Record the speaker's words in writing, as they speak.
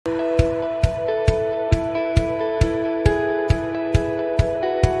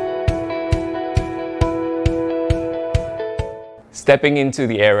Stepping into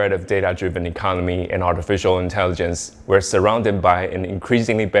the era of data-driven economy and artificial intelligence, we're surrounded by and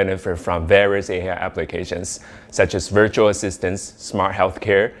increasingly benefit from various AI applications, such as virtual assistants, smart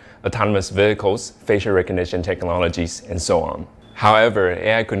healthcare, autonomous vehicles, facial recognition technologies, and so on. However,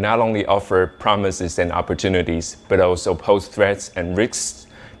 AI could not only offer promises and opportunities, but also pose threats and risks,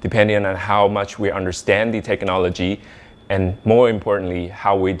 depending on how much we understand the technology, and more importantly,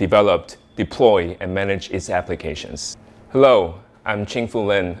 how we develop, deploy, and manage its applications. Hello, I'm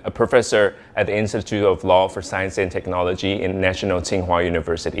FutureLearn, a professor at the Institute of Law for Science and Technology in National Tsing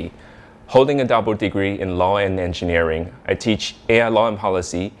University. Holding a double degree in law and engineering, I teach AI law and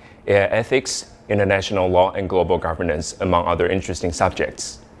policy, AI ethics, international law, and global governance, among other interesting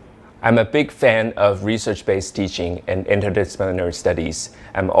subjects. I'm a big fan of research-based teaching and interdisciplinary studies.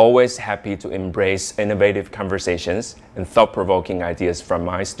 I'm always happy to embrace innovative conversations and thought-provoking ideas from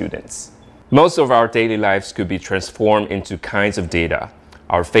my students. Most of our daily lives could be transformed into kinds of data.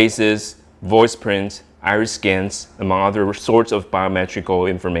 Our faces, voice print, iris scans, among other sorts of biometrical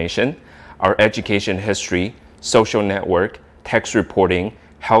information, our education history, social network, text reporting,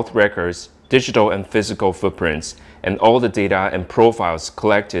 health records, digital and physical footprints, and all the data and profiles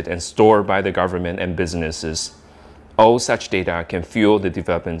collected and stored by the government and businesses. All such data can fuel the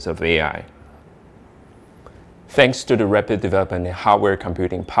development of AI. Thanks to the rapid development in hardware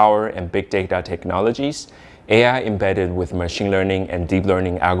computing power and big data technologies, AI embedded with machine learning and deep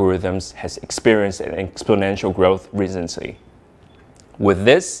learning algorithms has experienced an exponential growth recently. With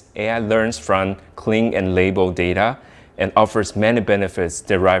this, AI learns from clean and labeled data and offers many benefits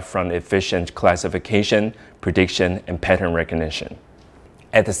derived from efficient classification, prediction, and pattern recognition.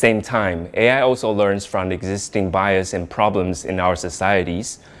 At the same time, AI also learns from existing bias and problems in our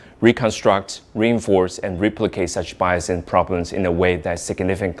societies, reconstruct, reinforce, and replicate such bias and problems in a way that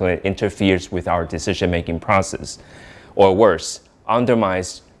significantly interferes with our decision-making process, or worse,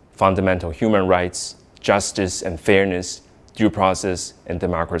 undermines fundamental human rights, justice and fairness, due process, and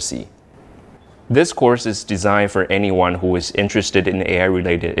democracy. This course is designed for anyone who is interested in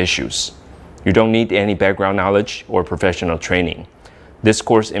AI-related issues. You don't need any background knowledge or professional training. This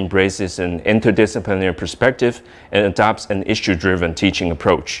course embraces an interdisciplinary perspective and adopts an issue-driven teaching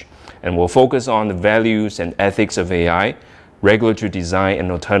approach, and will focus on the values and ethics of AI, regulatory design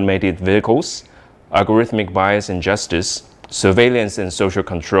and automated vehicles, algorithmic bias and justice, surveillance and social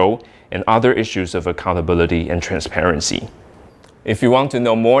control, and other issues of accountability and transparency. If you want to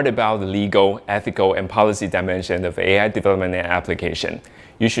know more about the legal, ethical, and policy dimension of AI development and application,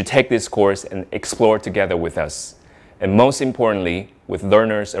 you should take this course and explore together with us, and most importantly, with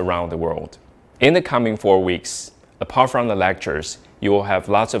learners around the world. In the coming 4 weeks, apart from the lectures, you will have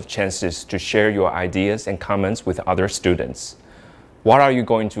lots of chances to share your ideas and comments with other students. What are you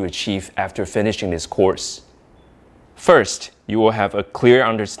going to achieve after finishing this course? First, you will have a clear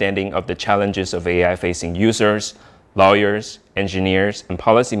understanding of the challenges of AI facing users, lawyers, engineers, and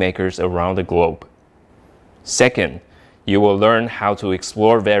policymakers around the globe. Second, you will learn how to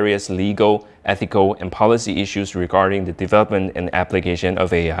explore various legal, ethical, and policy issues regarding the development and application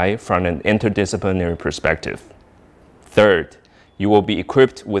of AI from an interdisciplinary perspective. Third, you will be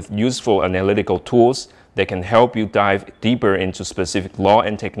equipped with useful analytical tools that can help you dive deeper into specific law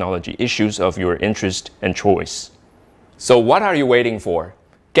and technology issues of your interest and choice. So what are you waiting for?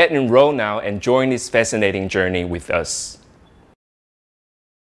 Get enrolled now and join this fascinating journey with us.